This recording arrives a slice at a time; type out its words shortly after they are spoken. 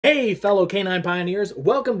Hey fellow canine pioneers,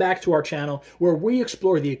 welcome back to our channel where we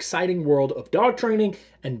explore the exciting world of dog training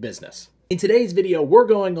and business. In today's video, we're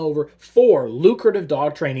going over 4 lucrative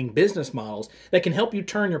dog training business models that can help you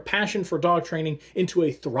turn your passion for dog training into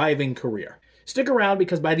a thriving career. Stick around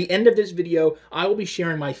because by the end of this video, I will be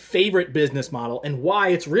sharing my favorite business model and why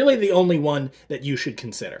it's really the only one that you should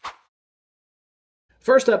consider.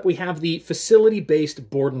 First up, we have the facility-based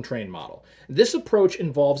board and train model. This approach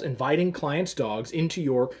involves inviting clients' dogs into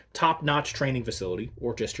your top-notch training facility,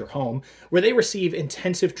 or just your home, where they receive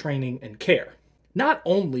intensive training and care. Not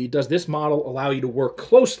only does this model allow you to work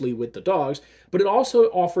closely with the dogs, but it also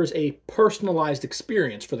offers a personalized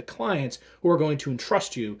experience for the clients who are going to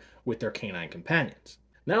entrust you with their canine companions.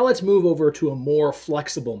 Now let's move over to a more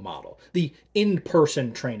flexible model, the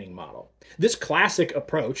in-person training model. This classic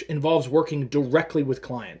approach involves working directly with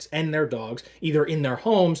clients and their dogs, either in their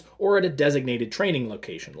homes or at a designated training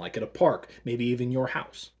location, like at a park, maybe even your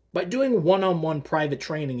house. By doing one-on-one private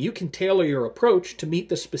training, you can tailor your approach to meet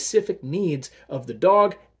the specific needs of the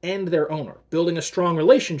dog and their owner, building a strong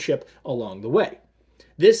relationship along the way.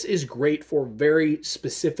 This is great for very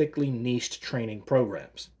specifically niched training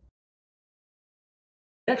programs.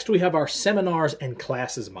 Next, we have our seminars and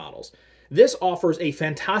classes models. This offers a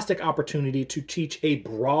fantastic opportunity to teach a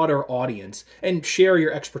broader audience and share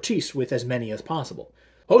your expertise with as many as possible.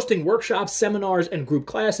 Hosting workshops, seminars, and group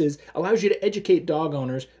classes allows you to educate dog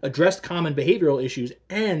owners, address common behavioral issues,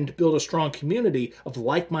 and build a strong community of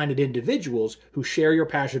like-minded individuals who share your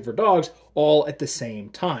passion for dogs all at the same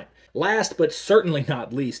time. Last but certainly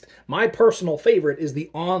not least, my personal favorite is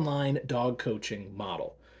the online dog coaching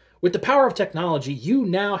model. With the power of technology, you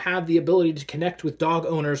now have the ability to connect with dog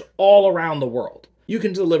owners all around the world. You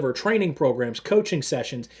can deliver training programs, coaching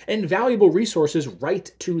sessions, and valuable resources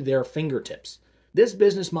right to their fingertips. This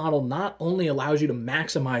business model not only allows you to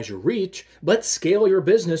maximize your reach, but scale your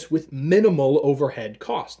business with minimal overhead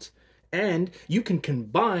costs. And you can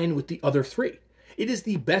combine with the other 3. It is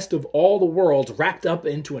the best of all the worlds wrapped up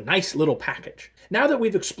into a nice little package. Now that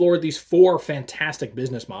we've explored these 4 fantastic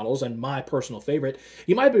business models and my personal favorite,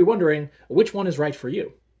 you might be wondering which one is right for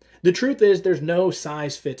you. The truth is there's no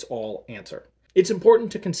size-fits-all answer. It's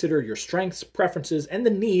important to consider your strengths, preferences, and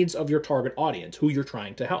the needs of your target audience, who you're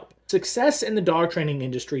trying to help. Success in the dog training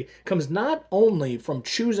industry comes not only from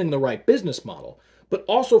choosing the right business model, but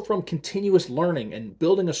also from continuous learning and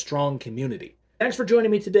building a strong community. Thanks for joining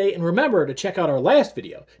me today, and remember to check out our last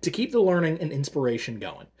video to keep the learning and inspiration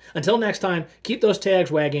going. Until next time, keep those tags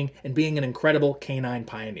wagging and being an incredible canine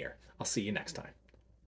pioneer. I'll see you next time.